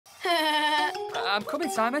I'm coming,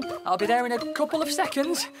 Simon. I'll be there in a couple of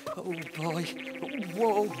seconds. Oh, boy.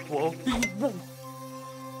 Whoa, whoa.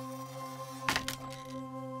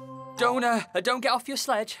 Don't get off your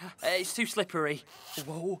sledge. It's too slippery.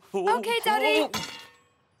 Whoa. OK, Daddy.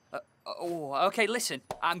 OK, listen.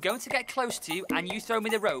 I'm going to get close to you and you throw me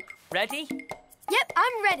the rope. Ready? Yep,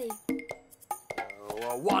 I'm ready.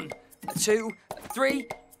 1, 2, 3,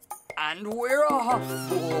 and we're off.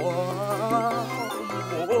 Whoa.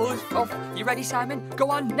 You ready, Simon? Go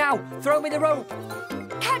on, now. Throw me the rope.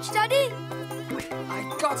 Catch, Daddy.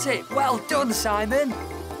 I got it. Well done, Simon.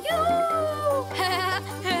 Yoo!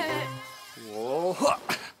 Whoa.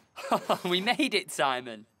 We made it,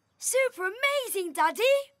 Simon. Super amazing, Daddy.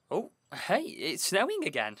 Oh, hey, it's snowing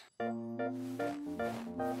again.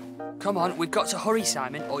 Come on, we've got to hurry,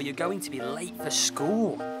 Simon, or you're going to be late for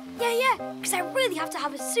school. Yeah, because I really have to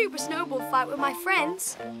have a super snowball fight with my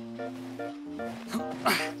friends.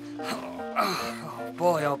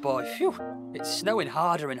 Oh, boy. Phew. It's snowing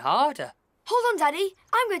harder and harder. Hold on, Daddy.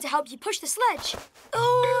 I'm going to help you push the sledge.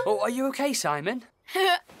 Oh, are you okay, Simon?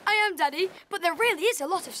 I am, Daddy, but there really is a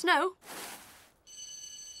lot of snow.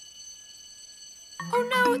 Oh,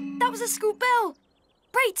 no, that was a school bell.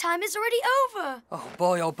 Break time is already over. Oh,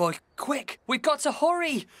 boy. Quick, we've got to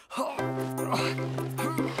hurry.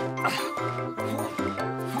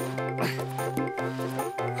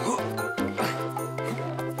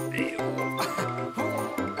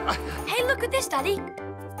 Hey, look at this, Daddy.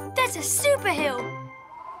 There's a super hill.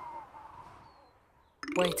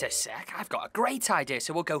 Wait a sec, I've got a great idea,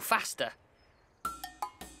 so we'll go faster.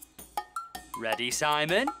 Ready,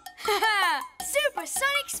 Simon?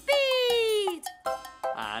 Supersonic speed!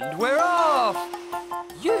 And we're off!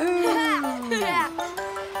 Yoo-hoo!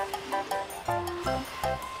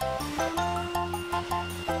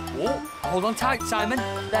 Whoa, hold on tight, Simon.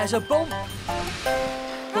 There's a bump.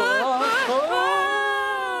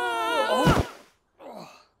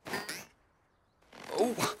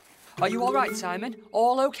 Are you all right, Simon?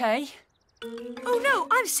 All okay? Oh, no,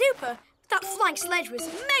 I'm super. That flying sledge was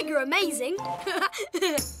mega amazing.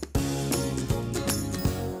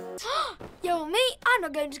 Yo, me, I'm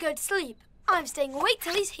not going to sleep. I'm staying awake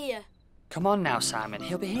till he's here. Come on now, Simon.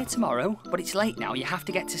 He'll be here tomorrow, but it's late now. You have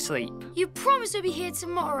to get to sleep. You promise to be here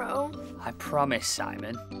tomorrow? I promise,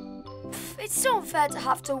 Simon. It's so unfair to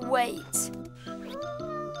have to wait.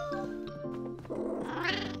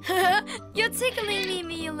 You're tickling me,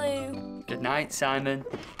 Milu. Good night, Simon.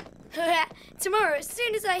 Tomorrow, as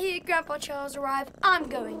soon as I hear Grandpa Charles arrive, I'm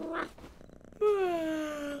going.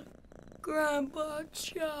 Grandpa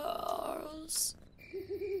Charles.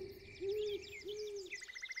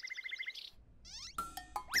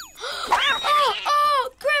 Oh,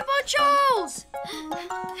 Grandpa Charles!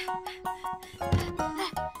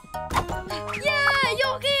 Yeah,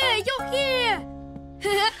 you're here!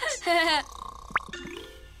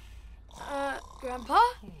 Grandpa?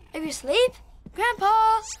 Are you asleep?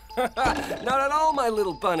 Grandpa! Not at all, my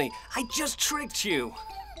little bunny. I just tricked you.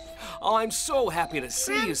 Oh, I'm so happy to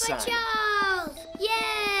see you, son. Grandpa Charles!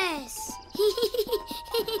 Yes!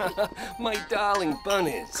 My darling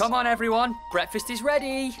bunnies. Come on, everyone. Breakfast is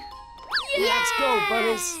ready. Let's go,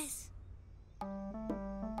 bunnies.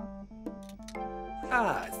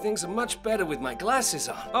 Things are much better with my glasses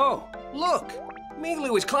on. Oh, look.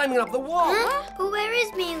 Milu is climbing up the wall. Huh? But where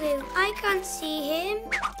is Milu? I can't see him.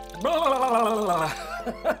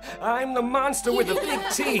 I'm the monster with the big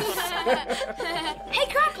teeth. Hey,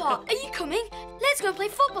 Grandpa, are you coming? Let's go and play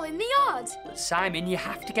football in the yard. But Simon, you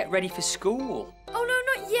have to get ready for school. Oh,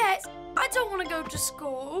 no, not yet. I don't want to go to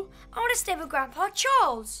school. I want to stay with Grandpa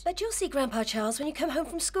Charles. But you'll see Grandpa Charles when you come home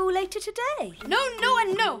from school later today. No,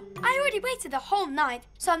 and no. I already waited the whole night,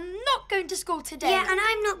 so I'm not going to school today. Yeah, and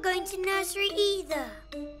I'm not going to nursery either.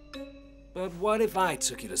 But what if I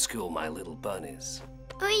took you to school, my little bunnies?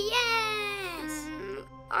 Oh, yes!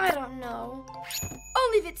 I don't know.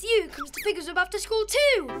 Only if it's you who comes to pick us up after school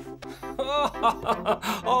too.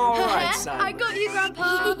 All right, Simon. I got you,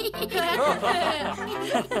 Grandpa.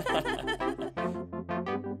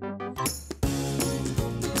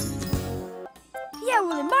 Yeah,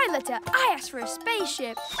 well, in my letter, I asked for a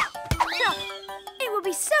spaceship. It would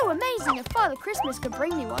be so amazing if Father Christmas could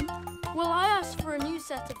bring me one. Well, I asked for a new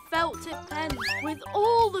set of felt-tip pens with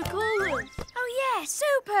all the colours. Oh, yeah,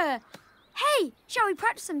 super. Hey, shall we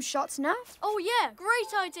practice some shots now? Oh, yeah,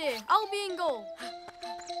 great idea. I'll be in goal.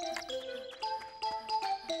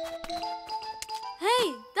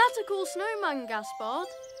 Hey, that's a cool snowman, Gaspard.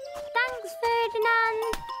 Thanks,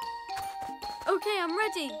 Ferdinand. OK, I'm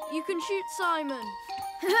ready. You can shoot Simon.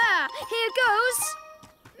 Here goes.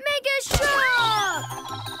 Mega shot!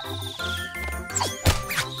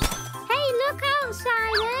 Hey, look out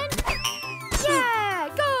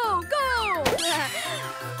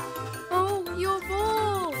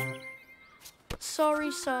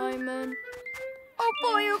Simon. Oh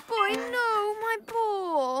boy, no, my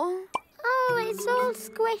ball. Oh, it's all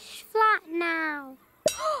squished flat now.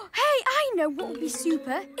 Hey, I know what would be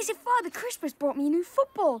super is if Father Christmas brought me a new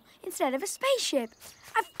football instead of a spaceship.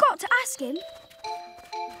 I've got to ask him.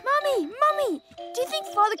 Mummy, do you think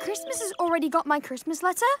Father Christmas has already got my Christmas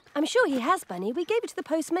letter? I'm sure he has, Bunny. We gave it to the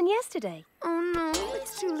postman yesterday. Oh no,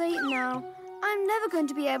 it's too late now. I'm never going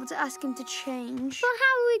to be able to ask him to change. But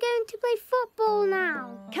how are we going to play football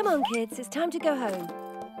now? Come on, kids. It's time to go home.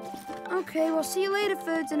 Okay, well, see you later,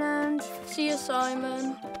 Ferdinand. See you,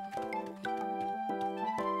 Simon.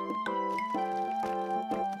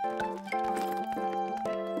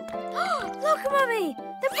 Look, Mummy!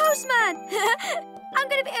 The postman! I'm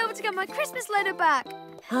going to be able to get my Christmas letter back.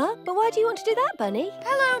 Huh? But why do you want to do that, Bunny?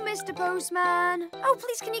 Hello, Mr. Postman. Oh,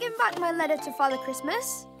 please, can you give back my letter to Father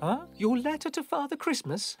Christmas? Huh? Your letter to Father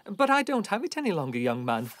Christmas? But I don't have it any longer, young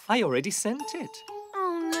man. I already sent it.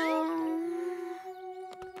 Oh,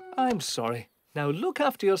 no. I'm sorry. Now look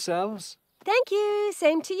after yourselves. Thank you.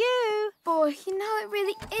 Same to you. Boy, you know, it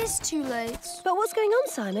really is too late. But what's going on,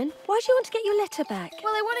 Simon? Why do you want to get your letter back?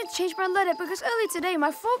 Well, I wanted to change my letter because earlier today my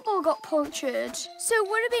football got punctured. So it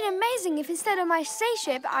would have been amazing if instead of my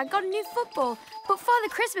spaceship, I got a new football. But Father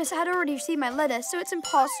Christmas had already received my letter, so it's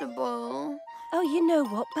impossible. Oh, you know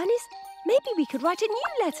what, Bunnies? Maybe we could write a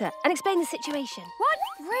new letter and explain the situation. What?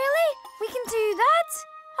 Really? We can do that?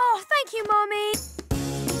 Oh, thank you, Mommy.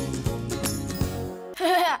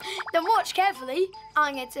 Then watch carefully.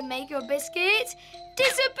 I'm going to make your biscuit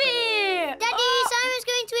disappear. Daddy, Simon's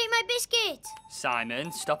going to eat my biscuit.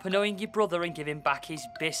 Simon, stop annoying your brother and give him back his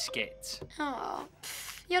biscuit. Oh,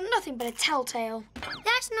 you're nothing but a telltale.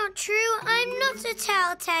 That's not true. I'm not a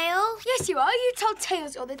telltale. Yes, you are. You tell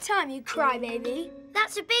tales all the time, you crybaby.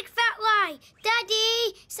 That's a big fat lie.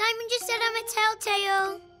 Daddy, Simon just said I'm a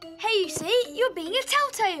telltale. Hey, you see, you're being a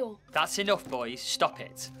telltale. That's enough, boys. Stop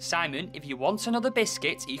it. Simon, if you want another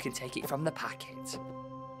biscuit, you can take it from the packet.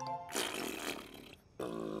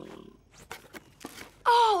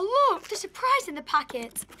 Oh, look, the surprise in the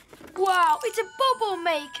packet. Wow, it's a bubble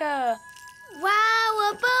maker.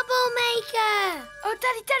 Wow, a bubble maker. Oh,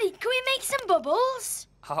 Daddy, can we make some bubbles?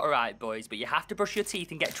 All right, boys, but you have to brush your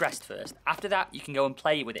teeth and get dressed first. After that, you can go and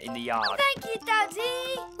play with it in the yard. Thank you,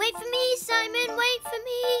 Daddy. Wait for me, Simon. Wait for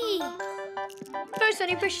me. First one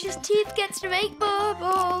who brushes his teeth gets to make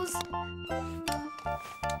bubbles.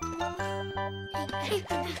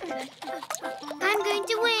 I'm going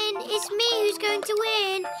to win. It's me who's going to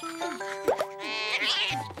win.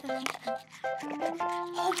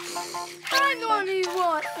 I'm the one who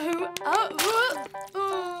won.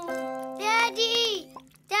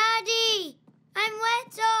 Daddy, I'm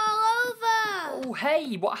wet all over. Oh,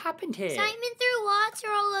 hey, what happened here? Simon threw water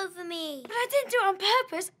all over me. But I didn't do it on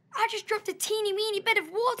purpose. I just dropped a teeny-weeny bit of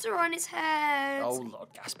water on his head. Oh,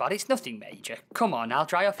 look, Gaspard, it's nothing major. Come on, I'll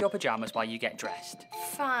dry off your pyjamas while you get dressed.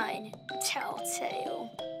 Fine,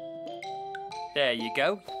 telltale. There you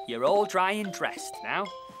go. You're all dry and dressed now.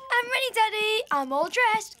 I'm ready, Daddy. I'm all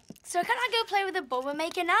dressed. So can I go play with the bubble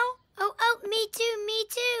maker now? Oh, me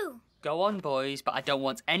too. Go on, boys, but I don't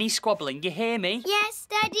want any squabbling. You hear me? Yes,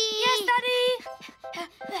 Daddy. Yes, Daddy.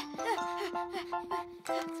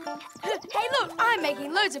 Hey, look, I'm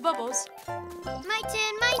making loads of bubbles. My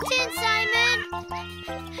turn, Simon.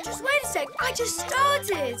 Just wait a sec. I just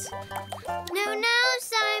started. No,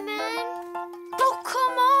 Simon. Oh,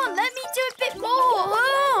 come on. Let me do a bit more.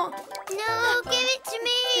 Oh. No, give it to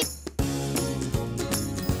me.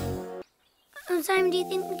 Oh, Simon, do you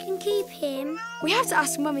think we can keep him? We have to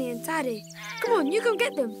ask Mummy and Daddy. Come on, you go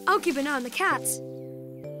get them. I'll keep an eye on the cats.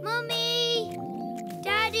 Mummy!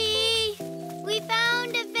 Daddy! We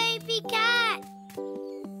found a baby cat!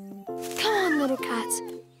 Come on, little cat.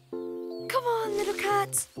 Come on, little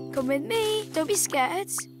cat. Come with me. Don't be scared.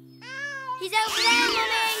 He's over there,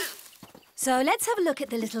 Mummy! So let's have a look at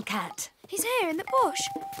the little cat. He's here in the bush,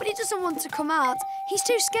 but he doesn't want to come out. He's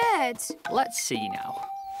too scared. Let's see now.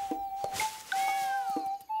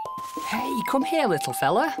 Hey, come here, little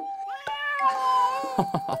fella.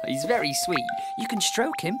 He's very sweet. You can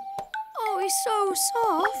stroke him. Oh, he's so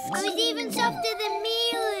soft. Oh, he's even softer than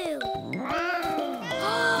Milu.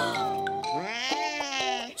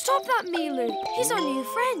 Stop that, Milu. He's our new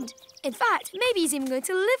friend. In fact, maybe he's even going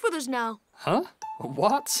to live with us now. Huh?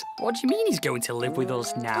 What? What do you mean he's going to live with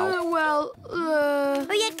us now? Oh,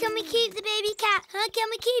 yeah, can we keep the baby cat? Huh? Can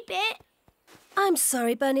we keep it? I'm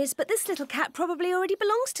sorry, Bunnies, but this little cat probably already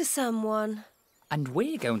belongs to someone. And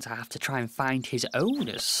we're going to have to try and find his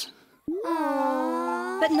owners.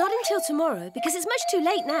 But not until tomorrow, because it's much too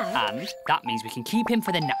late now. And that means we can keep him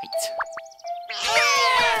for the night.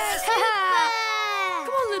 Yes!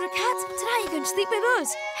 Come on, little going to sleep with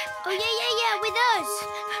us. Oh, yeah, with us.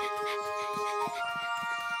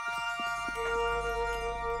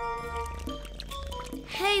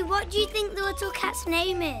 Hey, what do you think the little cat's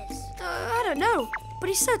name is? I don't know, but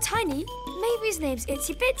he's so tiny. Maybe his name's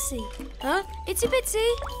Itsy Bitsy. Huh? Itsy Bitsy?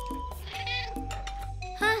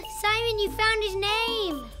 Huh, Simon, you found his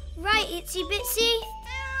name. Right, Itsy Bitsy.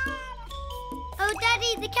 Oh,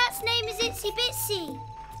 Daddy, the cat's name is Itsy Bitsy.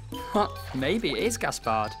 Maybe it is,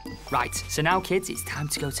 Gaspard. Right, so now, kids, it's time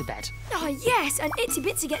to go to bed. Oh, yes, and Itsy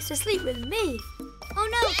Bitsy gets to sleep with me. Oh,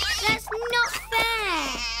 no, that's not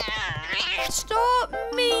fair. Stop,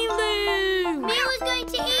 Milu! Milu's going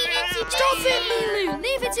to eat Itsy Bitsy. Stop it, Milu!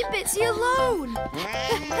 Leave Itsy Bitsy alone.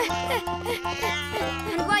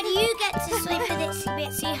 And why do you get to sleep with Itsy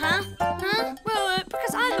Bitsy, huh? Well,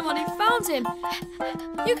 because I'm the one who found him.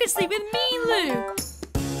 You can sleep with Milu.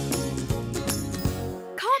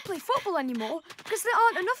 Can't play football anymore because there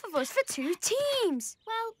aren't enough of us for 2 teams.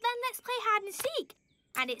 Well, then let's play hide and seek.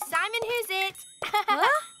 And it's Simon who's it.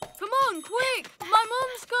 Huh? Come on, quick! My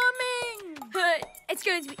mum's coming! It's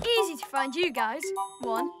going to be easy to find you guys.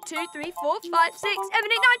 1, 2, 3, 4, 5, 6, 7,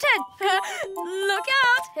 8, 9, 10. Look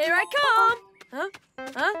out! Here I come! Huh?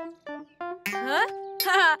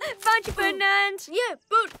 Found you, Ferdinand! Yeah,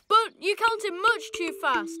 but you counted much too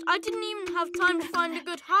fast. I didn't even have time to find a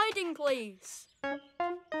good hiding place.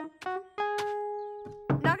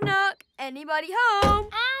 Knock, knock. Anybody home?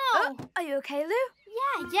 Ow! Are you okay, Lou?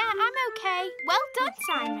 Yeah, I'm okay. Well done,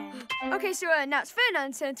 Simon. Okay, so now it's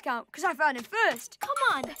Ferdinand's turn to count, because I found him first. Come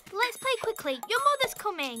on, let's play quickly. Your mother's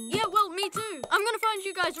coming. Yeah, well, me too. I'm going to find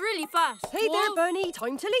you guys really fast. Hey there, Bernie.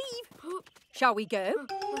 Time to leave. Shall we go?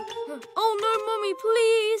 Oh, no, Mummy,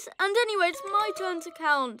 please. And anyway, it's my turn to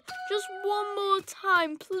count. Just one more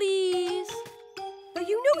time, please. But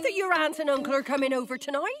you know that your aunt and uncle are coming over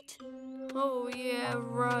tonight. Oh, yeah,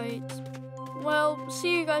 right. Well,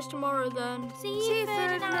 see you guys tomorrow then. See you,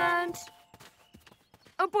 Ferdinand.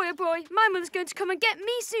 Oh boy, my mother's going to come and get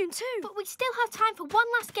me soon too. But we still have time for one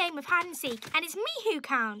last game of hide and seek, and it's me who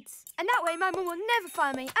counts. And that way my mum will never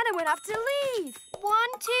find me and I won't have to leave.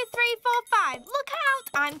 1, 2, 3, 4, 5. Look out,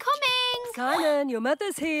 I'm coming. Simon, your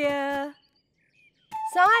mother's here.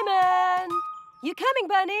 Simon! You coming,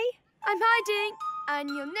 Bunny? I'm hiding and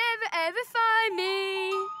you'll never ever find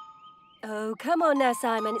me. Oh, come on now,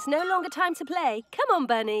 Simon. It's no longer time to play. Come on,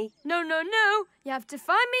 Bunny. No. You have to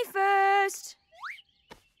find me first.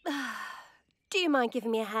 Do you mind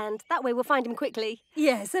giving me a hand? That way we'll find him quickly.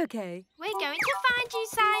 Yes, OK. We're going to find you,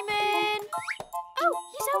 Simon. Oh,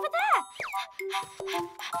 he's over there.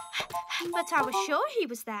 But I was sure he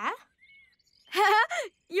was there.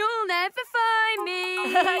 You'll never find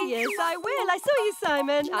me. Yes, I will. I saw you,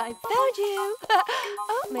 Simon. I found you.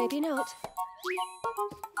 Oh, maybe not.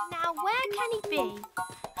 Now, where can he be?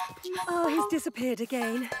 Oh, he's disappeared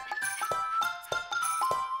again.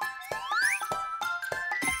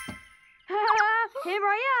 Here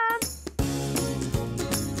I am.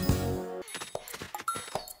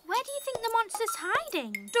 Where do you think the monster's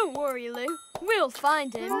hiding? Don't worry, Lou. We'll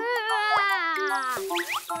find him. Look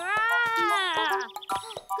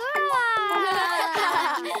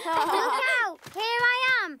out! Here I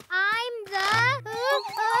am. I'm the...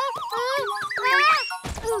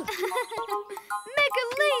 Mega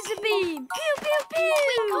laser beam! Pew, pew, pew!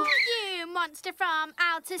 We caught you, monster from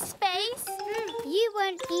outer space. You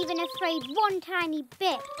weren't even afraid one tiny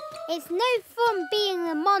bit. It's no fun being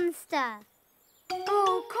a monster.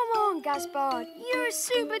 Oh, come on, Gaspard. You're a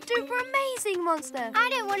super-duper amazing monster. I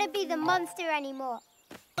don't want to be the monster anymore.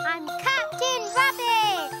 I'm Captain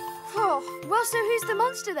Rabbit! Oh, well, so who's the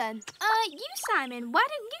monster then? You, Simon. Why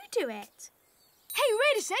don't you do it? Hey,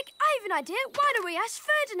 wait a sec. I have an idea. Why don't we ask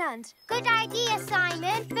Ferdinand? Good idea,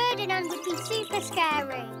 Simon. Ferdinand would be super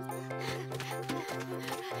scary.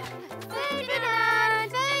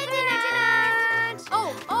 Ferdinand! Ferdinand!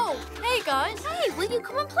 Oh, hey, guys. Hey, will you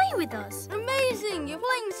come and play with us? Amazing. You're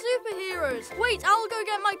playing superheroes. Wait, I'll go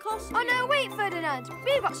get my costume. Oh, no, wait, Ferdinand.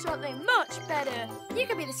 We've got something much better. You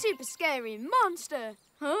can be the super scary monster.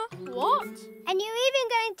 Huh? What? And you're even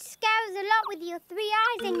going to scare us a lot with your 3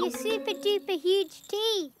 eyes and your super-duper huge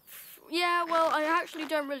teeth. Yeah, well, I actually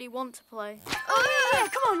don't really want to play. Oh, yeah,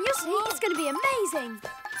 come on, you'll see. It's going to be amazing.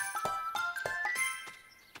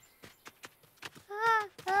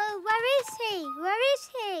 Where is he? Where is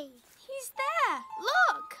he? He's there.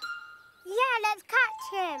 Look. Yeah, let's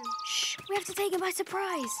catch him. Shh, we have to take him by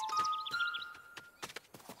surprise.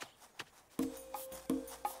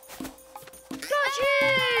 Got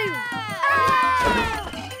you!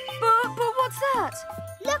 Ah! But what's that?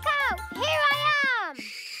 Look out! Here I am!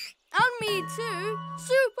 And me too.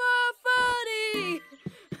 Super funny.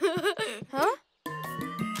 Huh?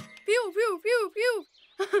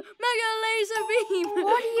 like a laser beam.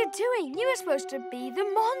 What are you doing? You were supposed to be the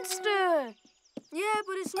monster. Yeah,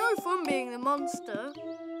 but it's no fun being the monster.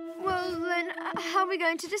 Well, then, how are we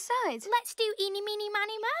going to decide? Let's do eeny, meeny,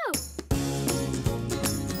 miny, moe.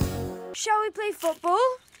 Shall we play football?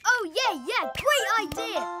 Oh, yeah, great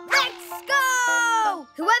idea. Let's go!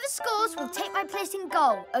 Whoever scores will take my place in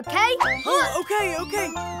goal, OK? Oh, OK.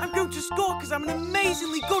 I'm going to score because I'm an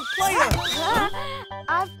amazingly good player.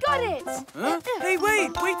 I've got it. Huh? Hey,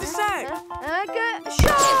 wait a sec. Good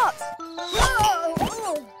shot!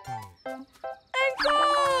 Whoa! And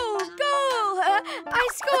goal! I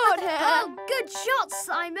scored! Oh, good shot,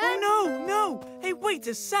 Simon. Oh, no. Hey, wait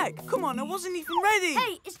a sec. Come on, I wasn't even ready.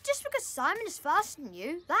 Hey, it's just because Simon is faster than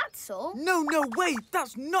you, that's all. No, wait.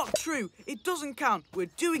 That's not true. It doesn't count. We're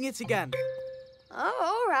doing it again. Oh,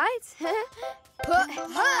 all right. Hey,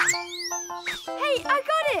 I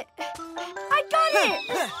got it! I got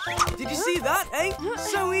it! Did you see that, eh?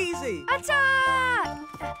 So easy. Attack!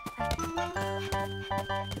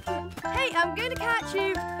 Hey, I'm going to catch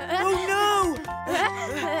you. Oh, no!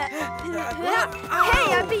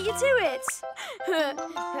 Hey, I beat you to it.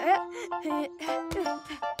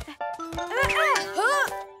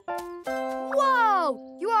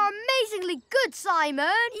 Whoa! You are amazingly good,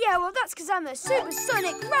 Simon. Yeah, well, that's because I'm a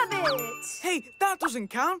supersonic rabbit. Hey, that doesn't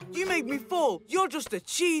count. You made me fall. You're just a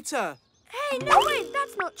cheater. Hey, no, wait,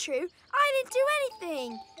 that's not true. I didn't do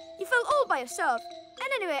anything. You fell all by yourself.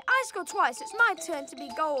 And anyway, I scored twice. It's my turn to be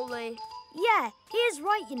goalie. Yeah, he is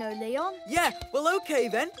right, you know, Leon. Yeah, well, OK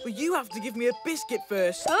then. But you have to give me a biscuit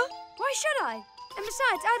first. Huh? Why should I? And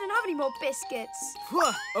besides, I don't have any more biscuits.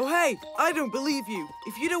 Oh, hey, I don't believe you.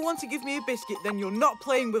 If you don't want to give me a biscuit, then you're not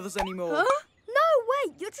playing with us anymore. Huh? No,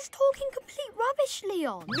 wait, you're just talking complete rubbish,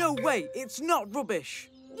 Leon. No way, it's not rubbish.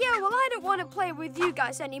 Yeah, well, I don't want to play with you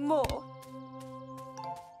guys anymore.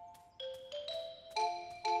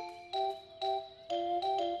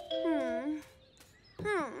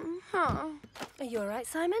 Are you all right,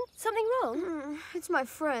 Simon? Something wrong? It's my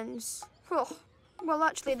friends. Oh, well,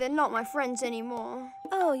 actually, they're not my friends anymore.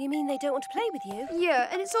 Oh, you mean they don't want to play with you? Yeah,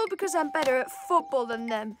 and it's all because I'm better at football than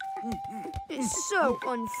them. It's so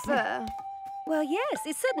unfair. Well, yes,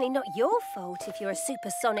 it's certainly not your fault if you're a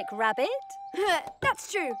supersonic rabbit.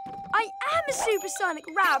 That's true. I am a supersonic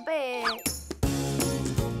rabbit.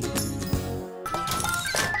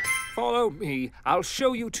 Follow me. I'll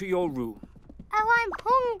show you to your room. Oh, I'm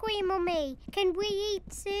hungry, Mummy. Can we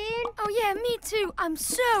eat soon? Oh, yeah, me too. I'm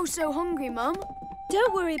so hungry, Mum.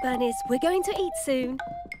 Don't worry, Bunnies. We're going to eat soon.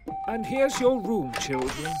 And here's your room,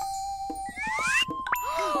 children.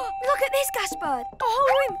 Look at this, Gaspard. A whole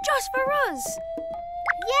room just for us.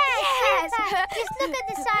 Yes! Yes. Just look at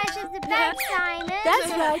the size of the bed, Simon.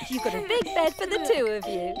 That's right. You've got a big bed for the two of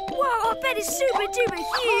you. Whoa, our bed is super duper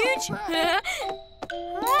huge.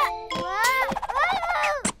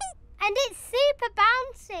 And it's super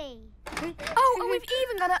bouncy. Oh, and we've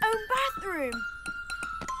even got our own bathroom.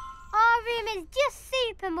 Our room is just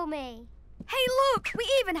super, Mummy. Hey, look, we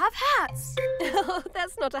even have hats. Oh,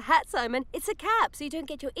 that's not a hat, Simon. It's a cap, so you don't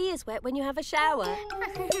get your ears wet when you have a shower.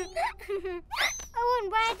 Oh,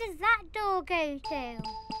 and where does that door go to?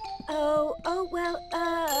 Oh, well,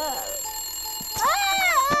 Ah!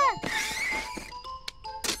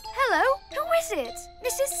 Hello, who is it?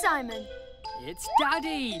 This is Simon. It's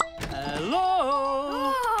Daddy. Hello.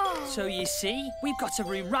 Oh. So you see, we've got a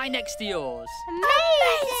room right next to yours.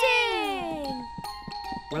 Amazing!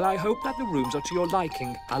 Well, I hope that the rooms are to your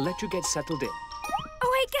liking. I'll let you get settled in.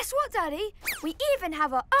 Oh, hey, guess what, Daddy? We even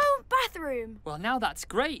have our own bathroom. Well, now that's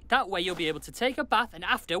great. That way you'll be able to take a bath and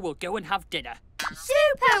after we'll go and have dinner.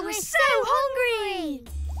 Super, we're so hungry!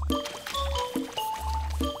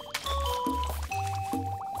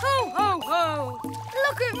 Ho, ho, ho!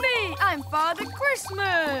 Look at me! I'm Father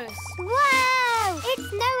Christmas! Wow! It's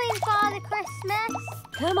snowing, Father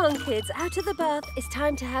Christmas. come on, kids, out of the bath. It's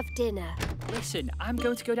time to have dinner. Listen, I'm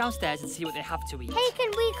going to go downstairs and see what they have to eat. Hey,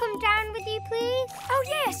 can we come down with you, please? Oh,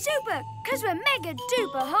 yeah, super! Because we're mega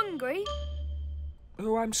duper hungry.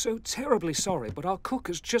 Oh, I'm so terribly sorry, but our cook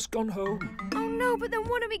has just gone home. Oh, no, but then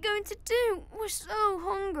what are we going to do? We're so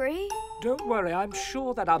hungry. Don't worry, I'm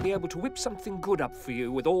sure that I'll be able to whip something good up for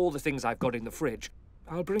you with all the things I've got in the fridge.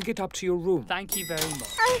 I'll bring it up to your room. Thank you very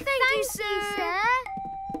much. Oh, thank you, sir.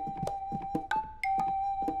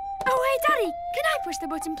 Oh, hey, Daddy, can I push the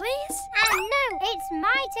button, please? No, it's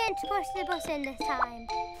my turn to push the button this time.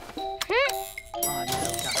 Oh, no,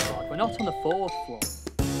 Gaspard, we're not on the 4th floor.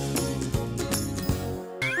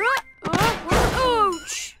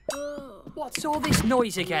 Ouch! What's all this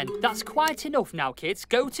noise again? That's quite enough now, kids.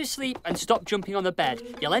 Go to sleep and stop jumping on the bed.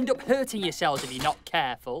 You'll end up hurting yourselves if you're not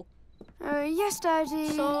careful. Yes, Daddy.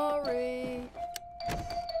 Sorry.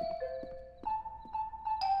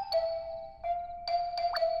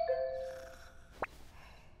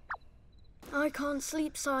 I can't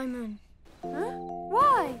sleep, Simon. Huh?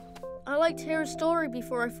 Why? I like to hear a story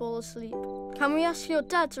before I fall asleep. Can we ask your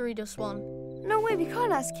dad to read us one? No way, we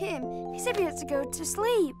can't ask him. He said we had to go to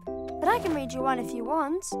sleep. But I can read you one if you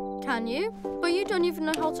want. Can you? But you don't even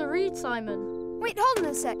know how to read, Simon. Wait, hold on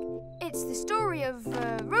a sec. It's the story of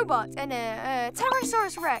a robot and a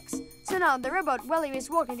Tyrannosaurus Rex. So now the robot, well, he was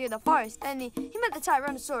walking through the forest and he met the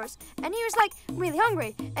Tyrannosaurus and he was like really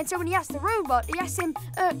hungry. And so when he asked the robot, he asked him,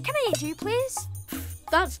 can I eat you, please?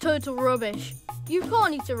 That's total rubbish. You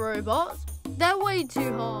can't eat a robot. They're way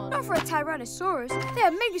too hard. Not for a Tyrannosaurus. They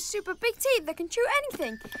have mega super big teeth that can chew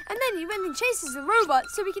anything. And then he went and chases the robot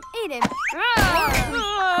so we can eat him.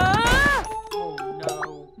 Oh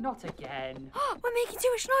no, not again. We're making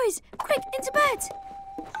too much noise. Quick, into bed.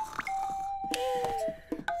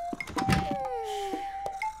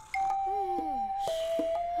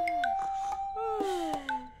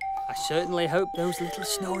 I certainly hope those little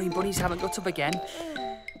snoring bunnies haven't got up again.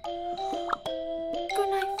 Good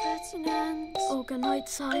night, Ferdinand. Oh, good night,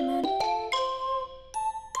 Simon.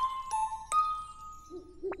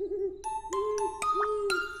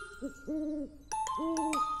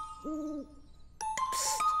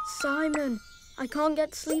 Psst, Simon. I can't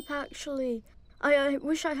get to sleep, actually. I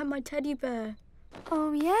wish I had my teddy bear.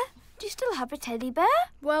 Oh, yeah? Do you still have a teddy bear?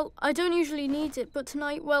 Well, I don't usually need it, but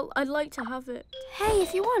tonight, well, I'd like to have it. Hey,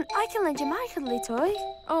 if you want, I can lend you my cuddly toy.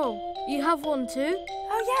 Oh, you have one too?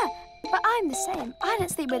 Oh, yeah, but I'm the same. I don't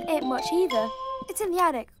sleep with it much either. It's in the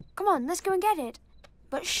attic. Come on, let's go and get it.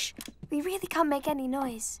 But shh, we really can't make any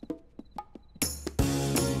noise.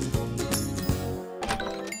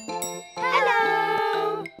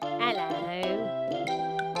 Hello! Hello.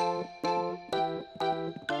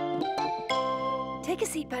 Take a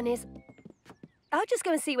seat, bunnies. I'll just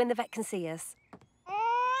go and see when the vet can see us.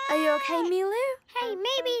 Are you okay, Milu? Hey,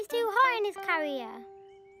 maybe he's too hot in his carrier.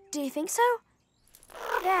 Do you think so?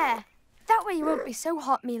 There. That way you won't be so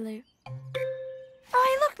hot, Milu. Oh,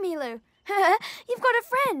 hey, look, Milu. You've got a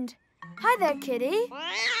friend. Hi there, kitty.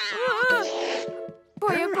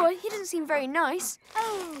 Boy, oh boy, he doesn't seem very nice.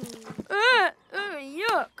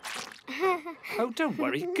 Yuck. Oh, don't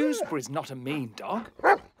worry. Gooseberry's not a mean dog.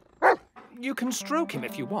 You can stroke him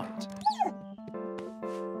if you want.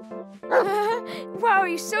 Wow,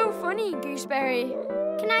 you're so funny, Gooseberry.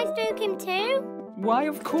 Can I stroke him too? Why,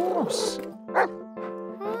 of course. Oh,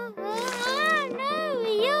 no,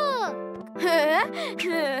 yuck.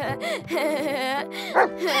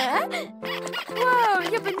 Whoa,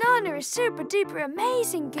 your banana is super duper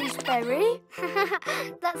amazing, Gooseberry.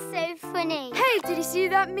 That's so funny. Hey, did you see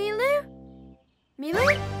that, Milu?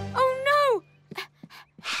 Milu? Oh, no!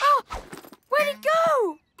 Oh, where'd he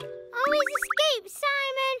go? Oh, he's escaped,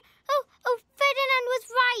 Simon. Oh, Ferdinand was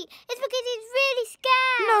right. It's because he's really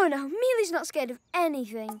scared. No, Milu's not scared of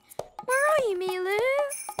anything. Where are you, Milu?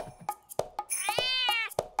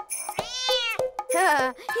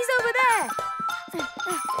 He's over there.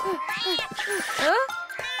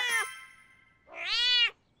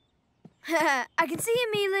 Huh? I can see you,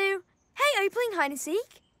 Milu. Hey, are you playing hide and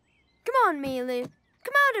seek? Come on, Milu.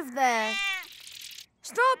 Come out of there.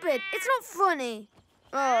 Stop it. It's not funny.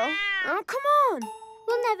 Oh, come on.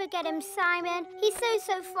 We'll never get him, Simon. He's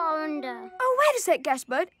so far under. Oh, wait a sec,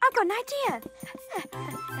 Gaspard. I've got an idea.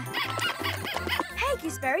 Hey,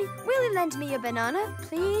 Gooseberry, will you lend me your banana,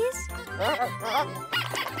 please?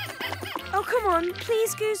 Oh, come on,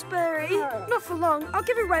 please, Gooseberry. Not for long. I'll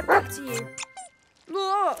give it right back to you.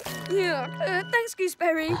 Oh, yeah. Thanks,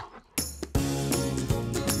 Gooseberry.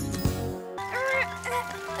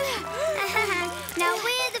 Now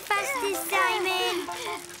we're the fastest, Simon.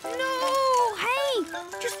 No, hey,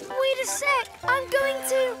 just wait a sec. I'm going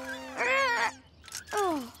to...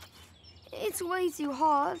 Oh, it's way too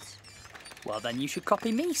hard. Well, then you should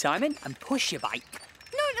copy me, Simon, and push your bike.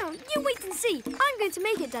 No, you wait and see. I'm going to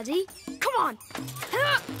make it, Daddy. Come on.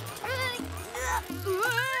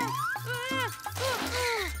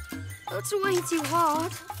 That's way too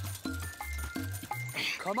hard.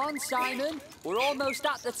 Come on, Simon. We're almost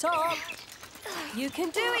at the top. You can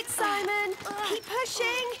do it, Simon. Keep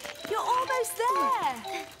pushing. You're almost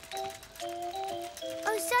there.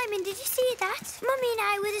 Oh, Simon, did you see that? Mummy and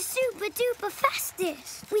I were the super duper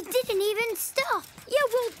fastest. We didn't even stop. Yeah,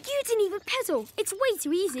 well, you didn't even pedal. It's way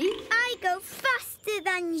too easy. I go faster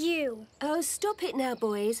than you. Oh, stop it now,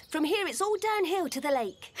 boys. From here, it's all downhill to the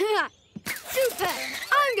lake. Super!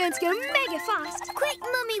 I'm going to go mega fast. Quick,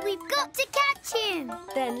 Mummy, we've got to catch him.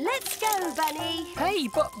 Then let's go, Bunny. Hey,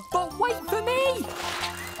 but wait for me.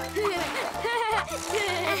 We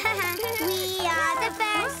are the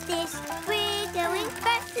fastest. We're going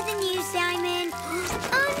faster than you, Simon.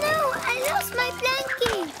 Oh no, I lost my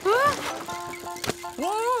blanket.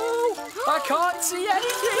 Whoa! I can't see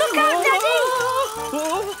anything. Look out, Daddy!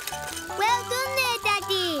 Whoa. Well done there,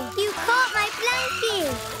 Daddy. You caught my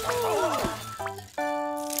blanket.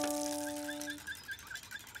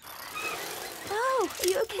 Oh, are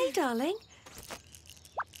you okay, darling?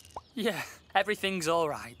 Yeah, everything's all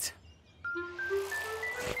right.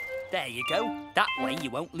 There you go. That way you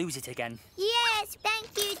won't lose it again. Yes,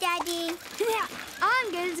 thank you, Daddy.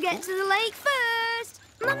 I'm going to get to the lake first.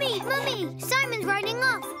 Mummy, Simon's riding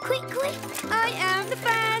off. Quick. I am the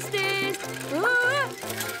fastest.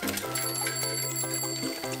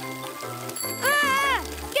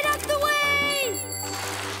 Get out the way!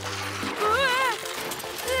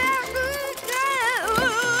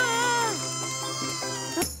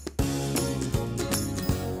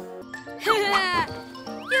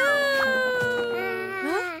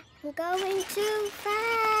 I'm going too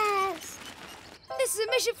fast. This is a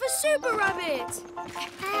mission for Super Rabbit.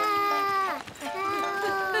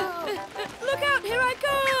 Look out, here I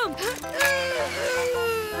come!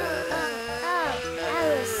 I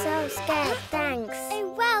was so scared, thanks.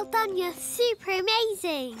 Oh, well done, you're super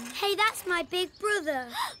amazing. Hey, that's my big brother.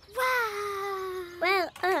 Wow. Well,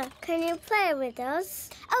 can you play with us?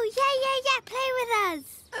 Oh, yeah, play with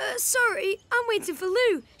us. Sorry, I'm waiting for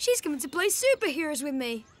Lou. She's coming to play superheroes with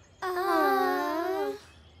me. Oh.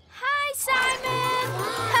 Hi, Simon!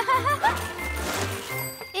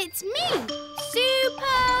 It's me,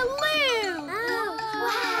 Super Lou! Oh,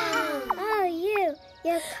 wow. Oh,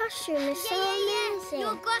 your costume is so amazing.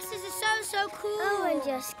 Your glasses are so cool. Oh, and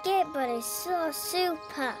your skateboard is so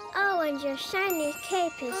super. Oh, and your shiny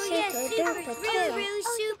cape is super duper too. Really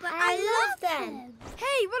super. I love them.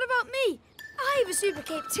 Hey, what about me? I have a super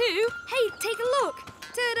cape too. Hey, take a look.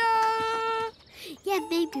 Ta-da! Yeah,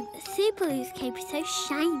 maybe, but Super Lou's cape is so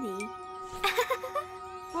shiny.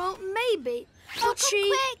 Well, maybe. Oh,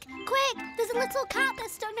 quick! There's a little cat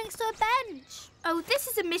that's stuck next to a bench. Oh, this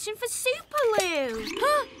is a mission for Super Lou.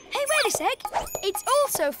 Huh? Hey, wait a sec. It's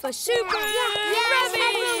also for Super Yes, Rabbit.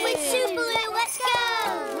 everyone with Super Lou, let's go.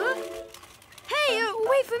 Huh? Hey,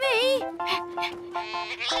 wait for me.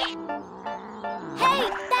 Hey,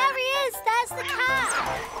 there he is. There's the cat.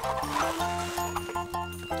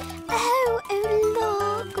 Oh,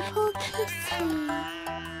 look, poor kitty.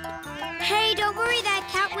 Hey, don't worry there,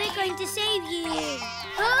 cat. We're going to save you.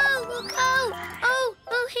 Oh, look out. Oh,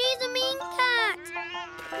 he's a mean cat.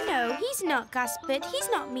 No, he's not, Gaspard. He's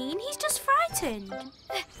not mean. He's just frightened.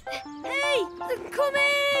 Hey, they're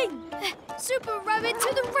coming. Super Rabbit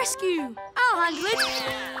to the rescue. I'll handle it.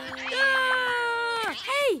 Ah!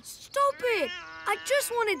 Hey, stop it. I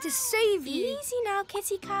just wanted to save you. Easy now,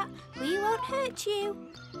 kitty cat. We won't hurt you.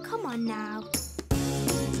 Come on now.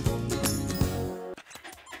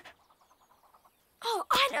 Oh,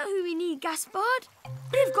 I know who we need, Gaspard.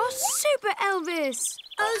 We've got Super Elvis.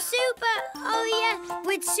 Oh, Super. Oh, yeah.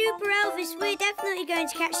 With Super Elvis, we're definitely going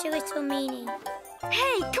to catch the little meanie.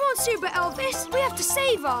 Hey, come on, Super Elvis. We have to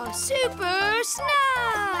save our Super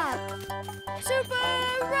Snack. Super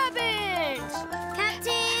Rabbit.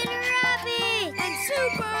 Captain Rabbit. And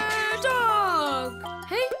Super Dog.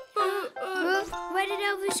 Hey, where did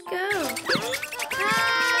Elvis go?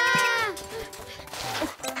 Ah!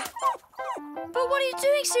 But what are you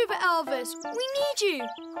doing, Super Elvis? We need you.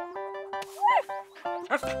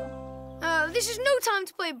 This is no time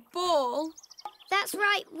to play ball. That's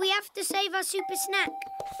right. We have to save our super snack.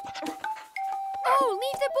 Oh,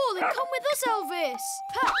 leave the ball and come with us, Elvis.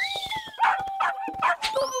 Ha.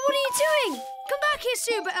 But what are you doing? Come back here,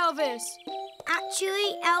 Super Elvis.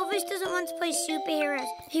 Actually, Elvis doesn't want to play superheroes.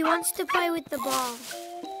 He wants to play with the ball.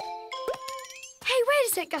 Hey, wait a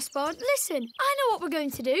sec, Gaspard. Listen, I know what we're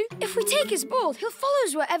going to do. If we take his ball, he'll follow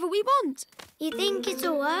us wherever we want. You think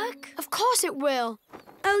it'll work? Of course it will.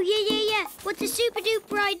 Oh, yeah. What a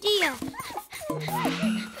super-duper idea.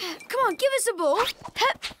 Come on, give us the ball.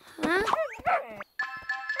 Huh?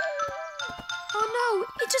 Oh, no,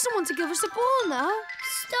 he doesn't want to give us the ball now.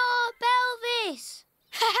 Stop, Elvis.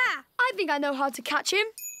 Ha-ha! I think I know how to catch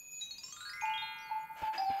him.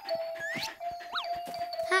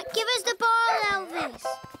 Give us the ball, Elvis.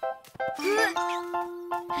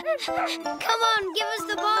 Come on, give us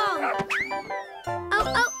the ball.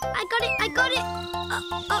 Oh, I got it.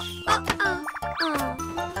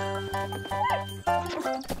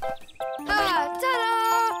 Ta-da!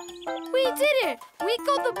 We did it. We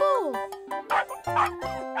got the ball.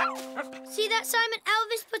 See that, Simon?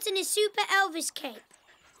 Elvis put in his super Elvis cape.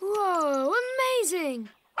 Whoa, amazing.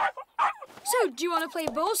 So, do you want to play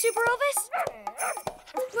ball, Super Elvis?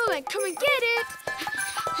 Well then, come and get it.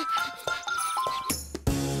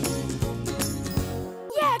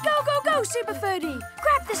 Yeah, go, go, go, Super Ferdy.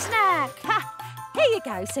 Grab the snack. Ha! Here you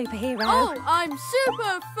go, superhero. Oh, I'm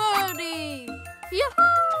Super Ferdy.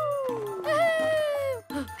 Yahoo!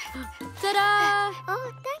 Ta-da!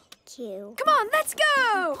 Oh, thank you. Come on, let's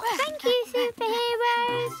go. Thank you,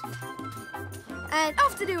 superheroes. And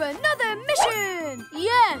off to do another mission.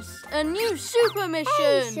 Yes, a new super mission.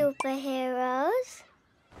 Hey, superheroes.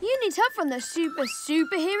 You need help from the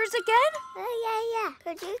superheroes again? Yeah.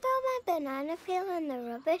 Could you throw my banana peel in the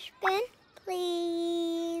rubbish bin,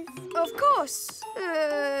 please? Of course.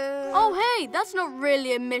 Oh, hey, that's not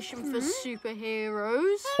really a mission for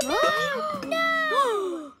superheroes.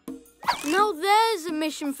 No! Now there's a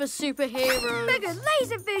mission for superheroes. Bigger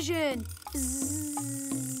laser vision.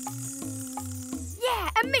 Yeah,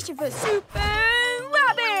 a mission for Super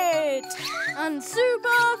Rabbit. And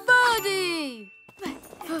Super Ferdy.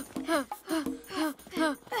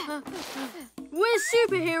 We're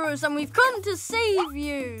superheroes and we've come to save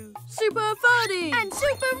you. Super Ferdy. And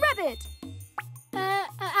Super Rabbit.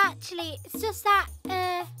 Actually, it's just that,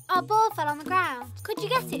 our ball fell on the ground. Could you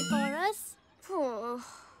get it for us?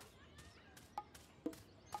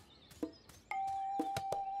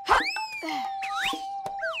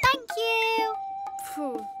 Thank you.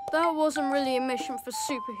 Phew, that wasn't really a mission for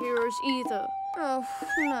superheroes either. Oh,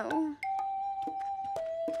 no.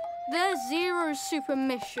 There's 0 super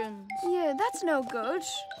missions. Yeah, that's no good.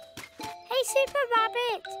 Hey, Super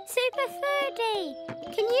Rabbit, Super Ferdy,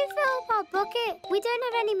 can you fill up our bucket? We don't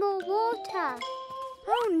have any more water.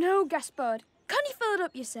 Oh, no, Gaspard. Can't you fill it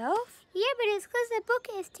up yourself? Yeah, but it's because the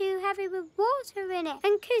bucket is too heavy with water in it.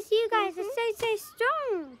 And because you guys are so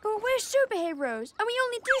strong. But we're superheroes, and we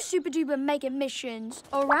only do super-duper mega missions,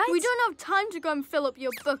 all right? We don't have time to go and fill up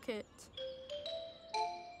your bucket.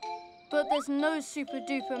 But there's no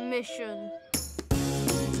super-duper mission.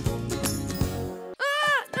 No!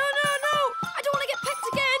 I don't want to get picked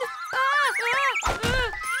again!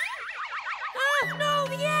 No,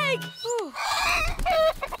 the egg!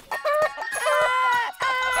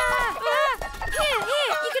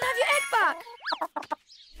 Here, you can have your egg back.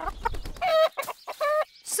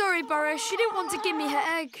 Sorry, Boris, she didn't want to give me her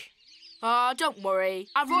egg. Don't worry.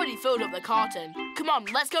 I've already filled up the carton. Come on,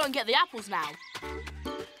 let's go and get the apples now.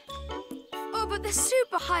 Oh, but they're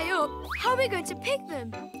super high up. How are we going to pick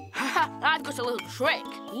them? I've got a little trick.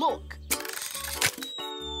 Look.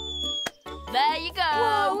 There you go.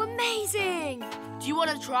 Whoa, amazing. Do you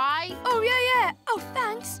want to try? Oh, yeah. Oh,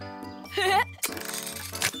 thanks.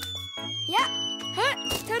 Yeah.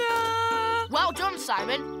 Ta-da! Well done,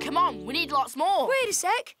 Simon. Come on, we need lots more. Wait a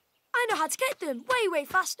sec. I know how to get them way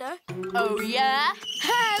faster. Oh, yeah?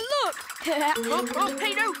 Look! Hey, no,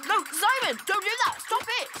 Simon, don't do that. Stop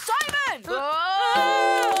it. Simon!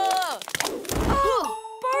 Oh,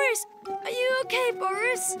 Boris, are you okay,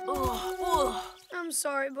 Boris? I'm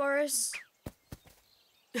sorry, Boris.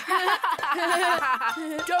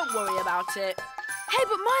 Don't worry about it. Hey,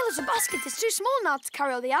 but my little basket is too small now to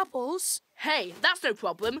carry all the apples. Hey, that's no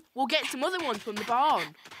problem. We'll get some other ones from the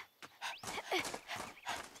barn.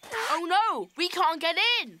 Oh, no, we can't get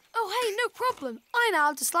in. Oh, hey, no problem. I know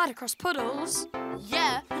how to slide across puddles.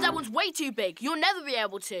 Yeah, but that one's way too big. You'll never be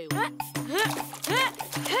able to. Mega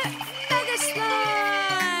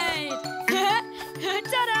slide!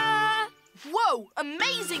 Ta-da! Whoa,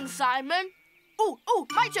 amazing, Simon. Oh,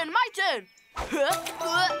 my turn. I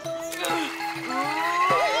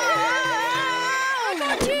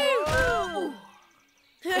got you!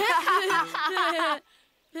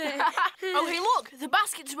 Oh, hey, look, the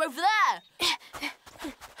baskets are over there.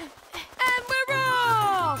 And we're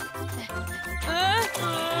off!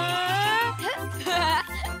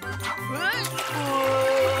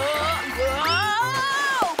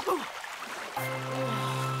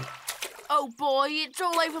 Oh, boy, it's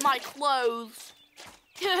all over my clothes.